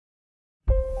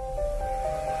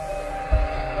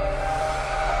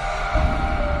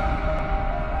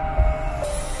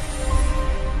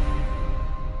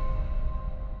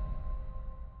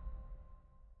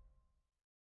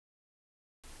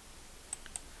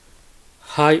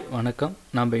Hi வணக்கம்.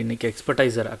 நம்ம இன்றைக்கி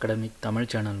எக்ஸ்பர்டைசர் அகாடமிக் தமிழ்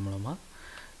சேனல் மூலமாக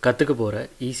கற்றுக்க போகிற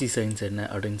ஈஸி சயின்ஸ் என்ன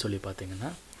அப்படின்னு சொல்லி பார்த்தீங்கன்னா,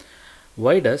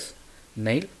 why does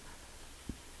nail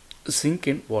sink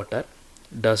in water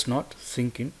does not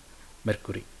sink in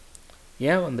mercury?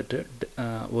 ஏன் வந்துட்டு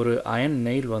ஒரு அயன்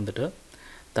நெயில் வந்துட்டு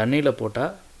தண்ணியில்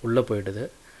போட்டால் உள்ளே போயிடுது,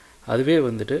 அதுவே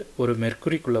வந்துட்டு ஒரு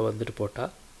மெர்க்குரிக்குள்ளே வந்துட்டு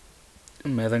போட்டால்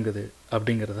மிதங்குது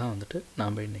அப்படிங்கிறதான் வந்துட்டு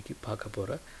நாம் இன்றைக்கி பார்க்க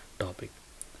போகிற டாபிக்.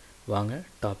 வாங்க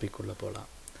டாபிக் உள்ள போகலாம்.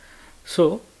 ஸோ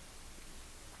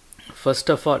ஃபர்ஸ்ட்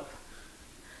ஆஃப் ஆல்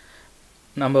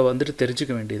நம்ம வந்துட்டு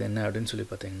தெரிஞ்சுக்க வேண்டியது என்ன அப்படின்னு சொல்லி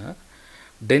பார்த்தீங்கன்னா,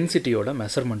 டென்சிட்டியோட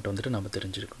மெஷர்மெண்ட் வந்துட்டு நம்ம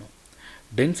தெரிஞ்சுருக்கணும்.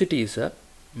 Density is a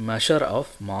measure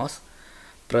of mass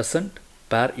present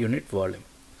பேர் யூனிட் வால்யூம்.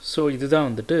 ஸோ இதுதான்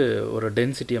வந்துட்டு ஒரு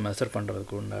டென்சிட்டியை மெஷர்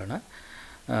பண்ணுறதுக்கு உண்டான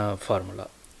ஃபார்முலா.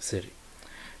 சரி,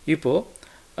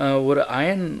 இப்போது ஒரு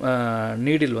அயன்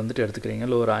நீடில் வந்துட்டு எடுத்துக்கிறீங்க,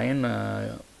 இல்லை ஒரு அயன்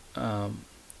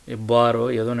பாரோ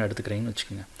ஏதோ ஒன்று எடுத்துக்கிறீங்கன்னு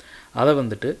வச்சுக்கோங்க. அதை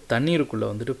வந்துட்டு தண்ணீருக்குள்ளே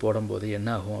வந்துட்டு போடும்போது என்ன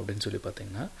ஆகும் அப்படின்னு சொல்லி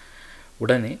பார்த்திங்கன்னா,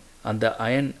 உடனே அந்த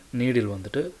அயன் நீடில்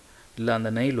வந்துட்டு இல்லை அந்த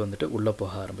நெயில் வந்துட்டு உள்ளே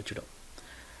போக ஆரம்பிச்சிடும்.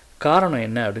 காரணம்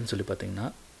என்ன அப்படின்னு சொல்லி பார்த்திங்கன்னா,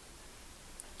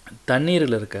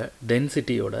 தண்ணீரில் இருக்க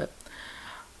டென்சிட்டியோட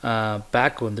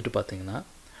பேக் வந்துட்டு பார்த்திங்கன்னா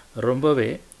ரொம்பவே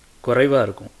குறைவாக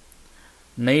இருக்கும்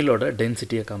நெயிலோட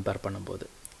டென்சிட்டியை கம்பேர் பண்ணும்போது.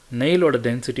 நெயிலோட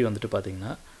டென்சிட்டி வந்துட்டு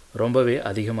பார்த்திங்கன்னா ரொம்பவே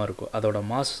அதிகமாக இருக்கும். அதோட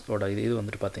மாஸோட இது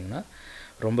வந்துட்டு பார்த்திங்கன்னா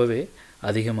ரொம்பவே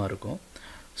அதிகமாக இருக்கும்.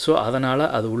 ஸோ அதனால்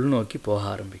அது உள்நோக்கி போக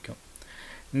ஆரம்பிக்கும்.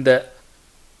 இந்த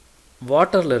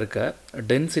வாட்டரில் இருக்க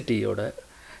டென்சிட்டியோட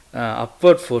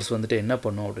அப்வர்ட் ஃபோர்ஸ் வந்துட்டு என்ன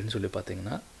பண்ணும் அப்படின்னு சொல்லி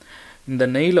பார்த்திங்கன்னா, இந்த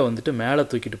நெய்லை வந்துட்டு மேலே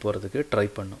தூக்கிட்டு போகிறதுக்கு ட்ரை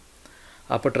பண்ணும்.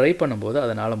 அப்போ ட்ரை பண்ணும்போது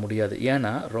அதனால் முடியாது.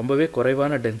 ஏன்னா ரொம்பவே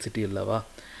குறைவான டென்சிட்டி இல்லவா,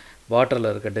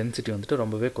 வாட்டரில் இருக்க டென்சிட்டி வந்துட்டு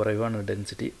ரொம்பவே குறைவான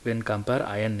density when compare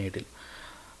iron needle.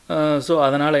 So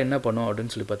அதனால் என்ன பண்ணும்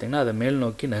அப்படின்னு சொல்லி பார்த்திங்கன்னா, அதை மேல்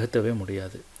நோக்கி நகர்த்தவே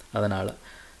முடியாது.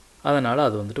 அதனால்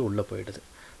அது வந்துட்டு உள்ளே போயிடுது.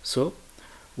 ஸோ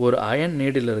ஒரு அயன்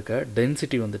நீடில் இருக்க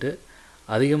டென்சிட்டி வந்துட்டு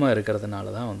அதிகமாக இருக்கிறதுனால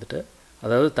தான் வந்துட்டு,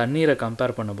 அதாவது தண்ணீரை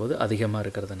கம்பேர் பண்ணும்போது அதிகமாக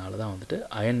இருக்கிறதுனால தான் வந்துட்டு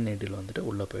அயன் நீடில் வந்துட்டு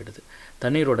உள்ளே போயிடுது.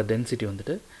 தண்ணீரோட டென்சிட்டி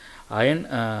வந்துட்டு அயன்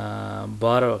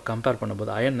பாரை கம்பேர்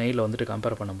பண்ணும்போது, அயன் நெய்யில் வந்துட்டு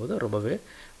கம்பேர் பண்ணும்போது ரொம்பவே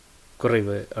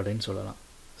குறைவு அப்படின்னு சொல்லலாம்.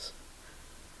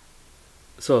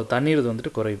 ஸோ தண்ணீர்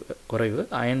வந்துட்டு குறைவு,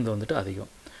 அயன் வந்துட்டு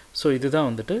அதிகம். ஸோ இதுதான்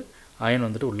வந்துட்டு அயன்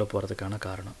வந்துட்டு உள்ளே போகிறதுக்கான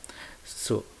காரணம்.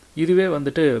 ஸோ இதுவே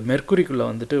வந்துட்டு மெர்க்குரிக்குள்ளே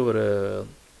வந்துட்டு ஒரு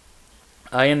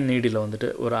அயன் நீடில் வந்துட்டு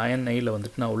ஒரு அயன் நெய்யில்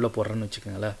வந்துட்டு நான் உள்ளே போடுறேன்னு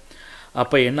வச்சுக்கோங்களேன்.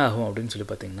 அப்போ என்ன ஆகும் அப்படின்னு சொல்லி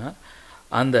பார்த்திங்கன்னா,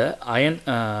 அந்த அயன்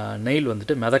நெயில்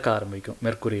வந்துட்டு மிதக்க ஆரம்பிக்கும்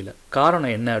மெர்க்குரியில்.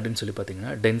 காரணம் என்ன அப்படின்னு சொல்லி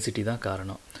பார்த்திங்கன்னா, டென்சிட்டி தான்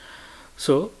காரணம்.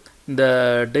 ஸோ இந்த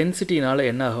டென்சிட்டினால்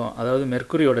என்ன ஆகும், அதாவது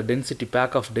மெர்க்குரியோட டென்சிட்டி,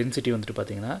 பேக் ஆஃப் டென்சிட்டி வந்துட்டு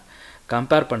பார்த்திங்கன்னா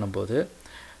கம்பேர் பண்ணும்போது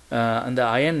அந்த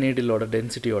அயன் நீடிலோட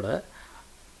டென்சிட்டியோட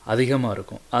அதிகமாக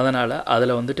இருக்கும். அதனால்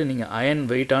அதில் வந்துட்டு நீங்கள் அயன்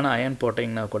வெயிட்டான அயன்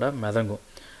போட்டிங்கன்னா கூட மிதங்கும்.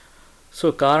 ஸோ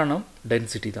காரணம்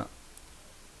டென்சிட்டி தான்.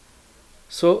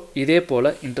 ஸோ இதே போல்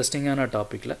இன்ட்ரெஸ்டிங்கான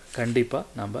டாப்பிக்கில் கண்டிப்பாக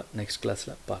நம்ம நெக்ஸ்ட்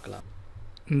கிளாஸில் பார்க்கலாம்.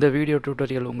 இந்த வீடியோ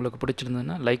டியூட்டோரியல் உங்களுக்கு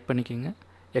பிடிச்சிருந்ததுன்னா லைக் பண்ணிக்கோங்க.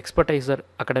 எக்ஸ்பர்டைசர்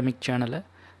அகாடமிக் சேனலை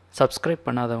சப்ஸ்கிரைப்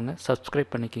பண்ணாதவங்க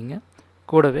சப்ஸ்கிரைப் பண்ணிக்கிங்க.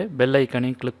 கூடவே பெல்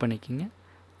ஐக்கானையும் கிளிக் பண்ணிக்கிங்க.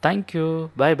 தேங்க்யூ.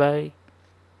 பாய் பாய்.